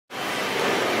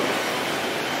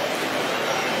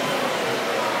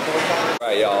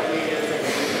Alright, y'all.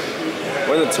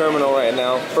 We're in the terminal right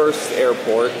now, first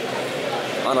airport,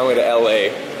 on our way to LA.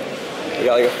 We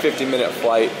got like a 50-minute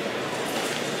flight.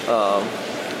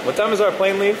 What time does our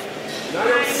plane leave?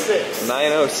 9:06.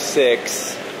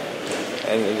 9:06.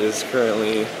 And it is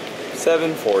currently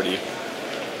 7:40.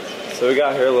 So we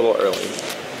got here a little early.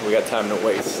 We got time to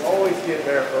waste. Always get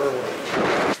there early.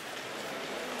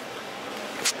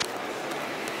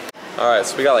 Alright,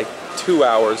 so we got like 2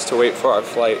 hours to wait for our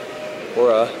flight.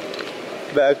 We're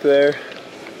back there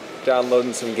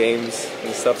downloading some games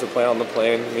and stuff to play on the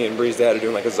plane. Me and Breeze had to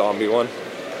do like a zombie one.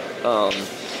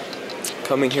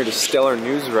 Coming here to Stellar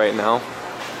News right now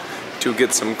to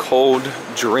get some cold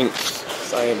drinks.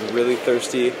 So I am really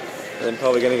thirsty, and then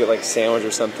probably gonna get like a sandwich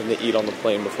or something to eat on the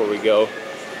plane before we go.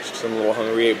 Just I'm a little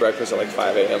hungry. Ate breakfast at like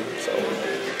 5 a.m. So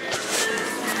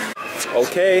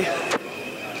okay,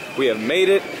 we have made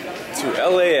it to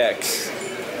LAX.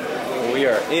 We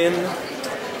are in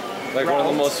like one of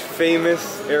the most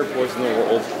famous airports in the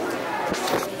world.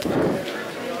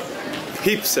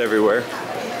 Heaps everywhere.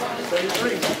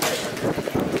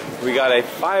 We got a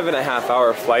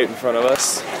 5.5-hour flight in front of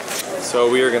us. So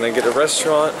we are gonna get a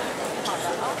restaurant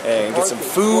and get some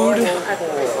food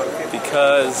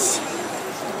because,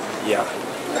 yeah.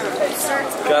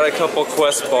 Got a couple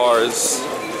Quest bars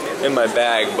in my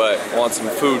bag, but I want some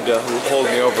food to hold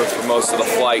me over for most of the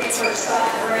flight.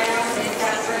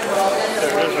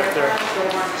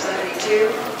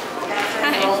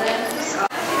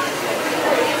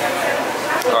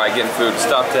 Alright, getting food.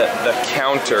 Stopped at the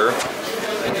counter.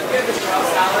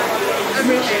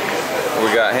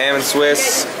 We got ham and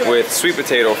Swiss with sweet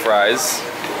potato fries.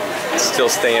 Still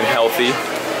staying healthy.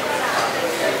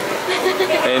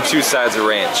 And 2 sides of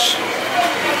ranch.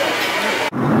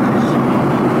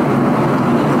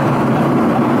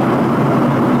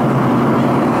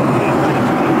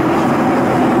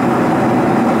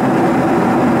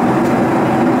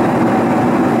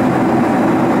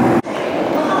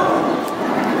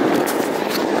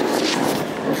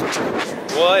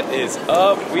 What is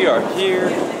up? We are here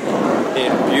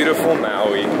in beautiful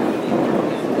Maui.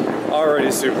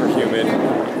 Already super humid,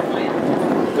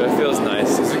 but it feels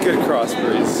nice. It's a good cross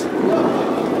breeze.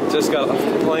 Just got off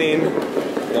the plane.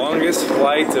 Longest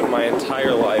flight of my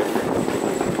entire life.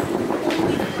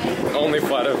 Only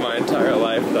flight of my entire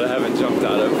life that I haven't jumped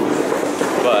out of.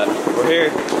 But we're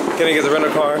here. Gonna get the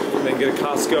rental car, then get a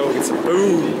Costco, get some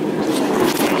food.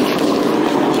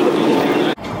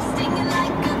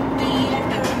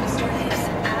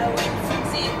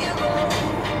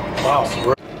 Wow.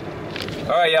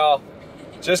 Alright, y'all.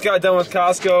 Just got done with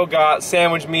Costco, got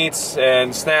sandwich meats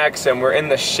and snacks, and we're in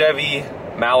the Chevy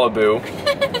Malibu.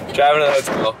 Driving to the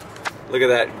hotel. Look at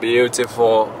that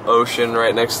beautiful ocean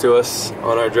right next to us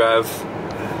on our drive.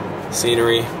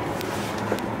 Scenery.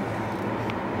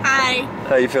 Hi.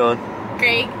 How you feeling?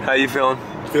 Great. How you feeling?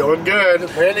 Feeling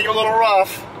good. Landing a little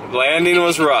rough. Landing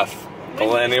was rough. The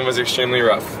landing was extremely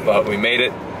rough, but we made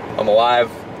it. I'm alive.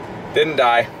 Didn't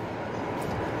die.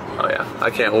 Oh yeah, I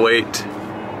can't wait.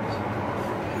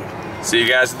 See you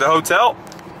guys at the hotel.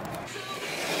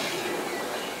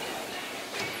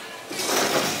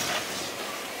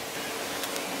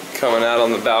 Coming out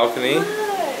on the balcony.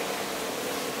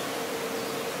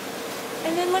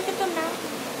 And then look at the mountain.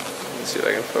 Let's see if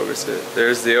I can focus it.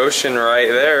 There's the ocean right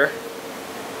there.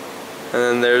 And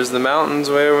then there's the mountains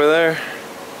way over there.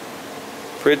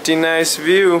 Pretty nice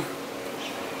view.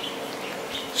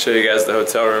 Show you guys the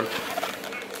hotel room.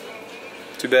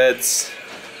 2 beds.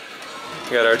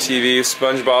 We got our TV,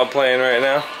 SpongeBob playing right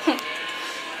now.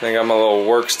 I got my little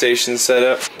workstation set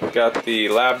up. Got the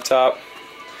laptop.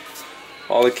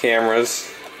 All the cameras.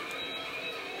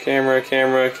 Camera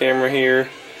here.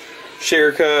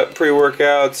 Shaker cup,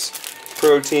 pre-workouts,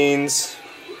 proteins.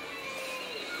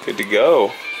 Good to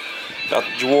go. Got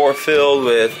the drawer filled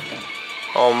with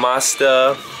all my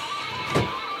stuff.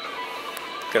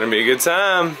 Gonna be a good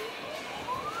time.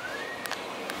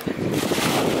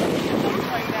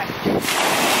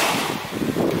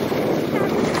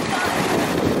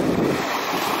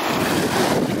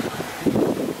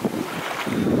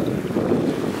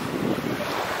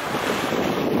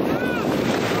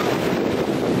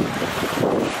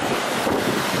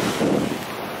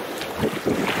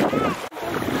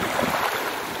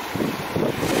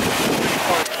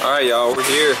 Alright, y'all, we're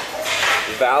here.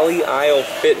 Valley Isle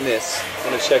Fitness. I'm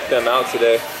gonna check them out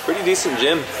today. Pretty decent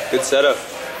gym. Good setup.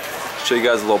 Show you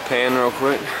guys a little pan real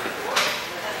quick.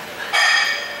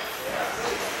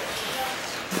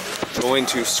 Going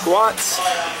to squats,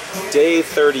 day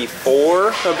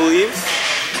 34, I believe,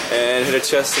 and hit a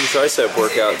chest and tricep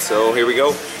workout. So here we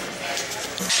go.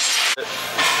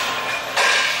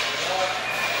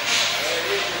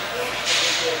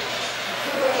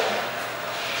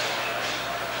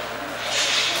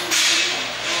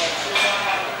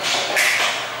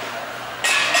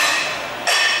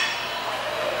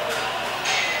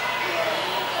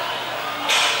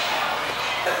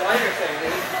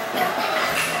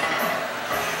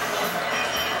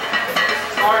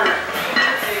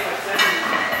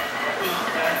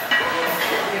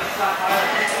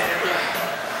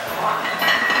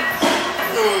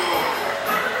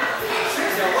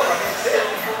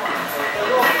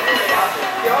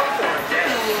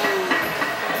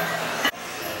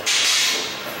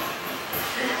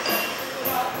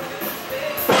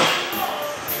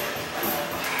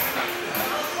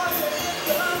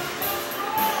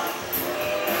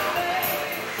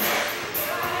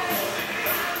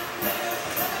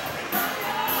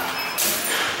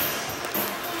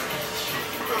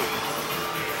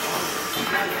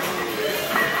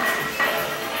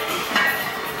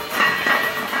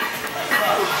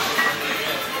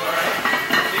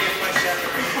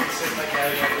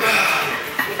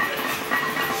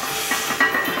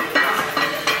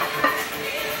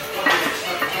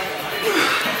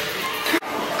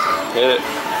 Hit it.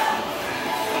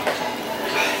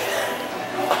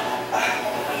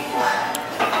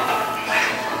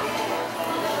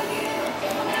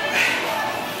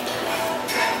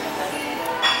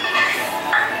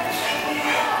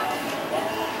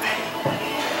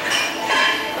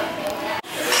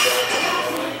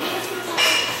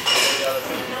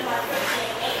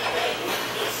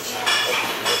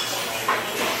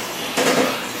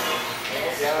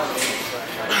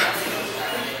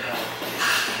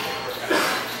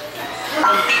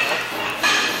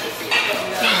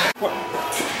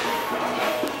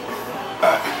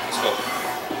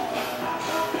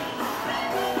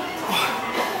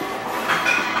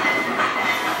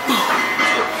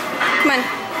 Come on.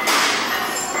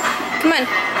 Come on.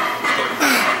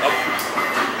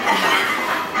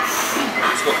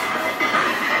 Let's go.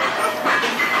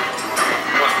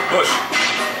 Push.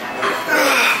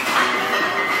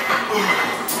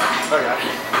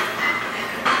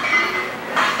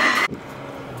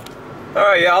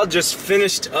 Alright, y'all, just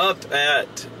finished up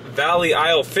at Valley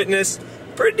Isle Fitness.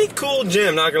 Pretty cool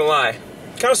gym, not gonna lie.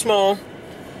 Kind of small,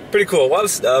 pretty cool. A lot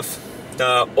of stuff.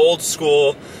 Old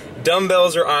school.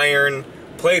 Dumbbells are iron,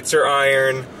 plates are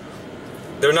iron.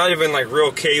 They're not even like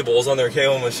real cables on their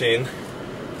cable machine.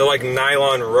 They're like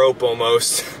nylon rope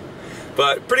almost.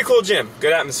 But pretty cool gym,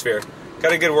 good atmosphere.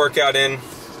 Got a good workout in.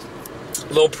 A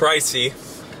little pricey,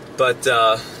 but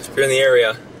if you're in the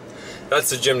area,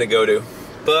 that's the gym to go to.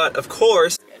 But of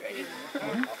course,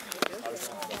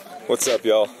 what's up,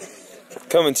 y'all?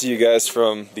 Coming to you guys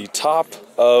from the top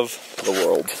of the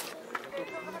world.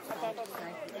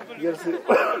 You gotta see.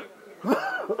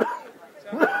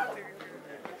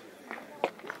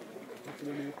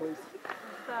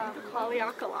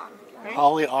 Haleakala. Right?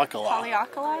 Haleakala.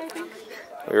 Haleakala, I think.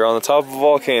 We're on the top of a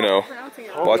volcano,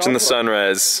 watching the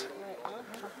sunrise.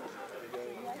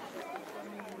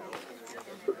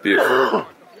 Beautiful.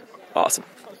 Awesome.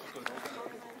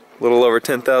 A little over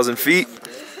 10,000 feet.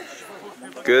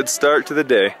 Good start to the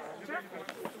day.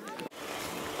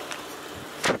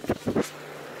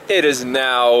 It is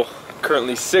now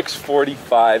currently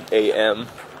 6:45 a.m.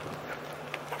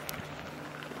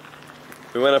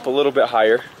 We went up a little bit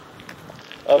higher.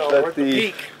 We're at the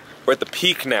peak. We're at the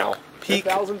peak now. Peak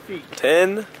 10,000 feet.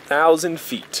 10,000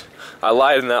 feet. I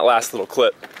lied in that last little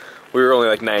clip. We were only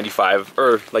like 95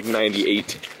 or like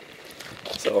 98.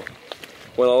 So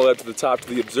went all the way up to the top to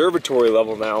the observatory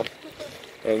level now,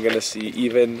 and gonna see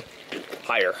even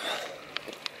higher.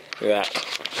 Look at that.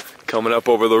 Coming up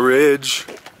over the ridge.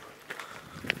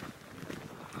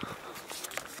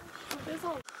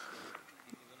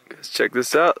 Guys, check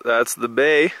this out. That's the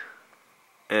bay,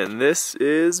 and this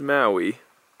is Maui.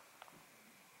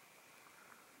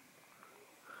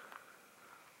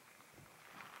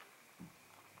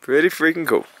 Pretty freaking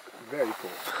cool. Very cool.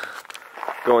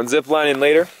 Going ziplining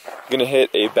later. Gonna hit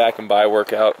a back and by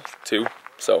workout too,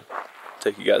 so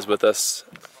take you guys with us.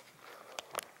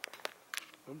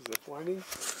 I'm ziplining.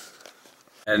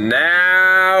 And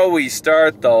now we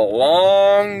start the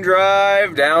long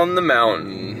drive down the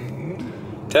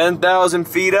mountain. 10,000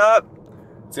 feet up.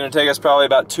 It's gonna take us probably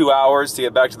about 2 hours to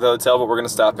get back to the hotel, but we're gonna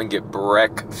stop and get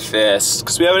breakfast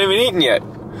because we haven't even eaten yet.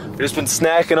 We've just been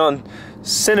snacking on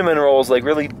cinnamon rolls like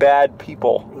really bad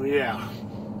people. Yeah.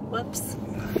 Whoops.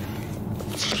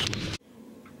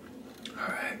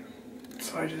 Alright,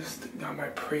 so I just got my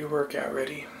pre-workout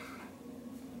ready.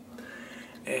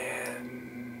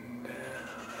 And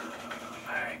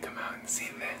alright, come out and see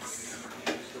this.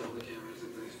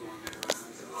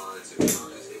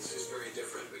 It's just very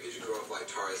different because you grow up like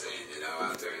Tarzan, you know,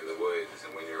 out there in the woods,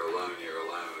 and when you're alone, you're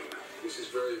alone. This is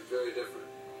very, very different.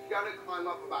 You gotta climb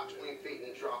up about 20 feet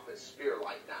and drop a spear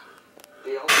like that.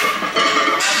 Deal?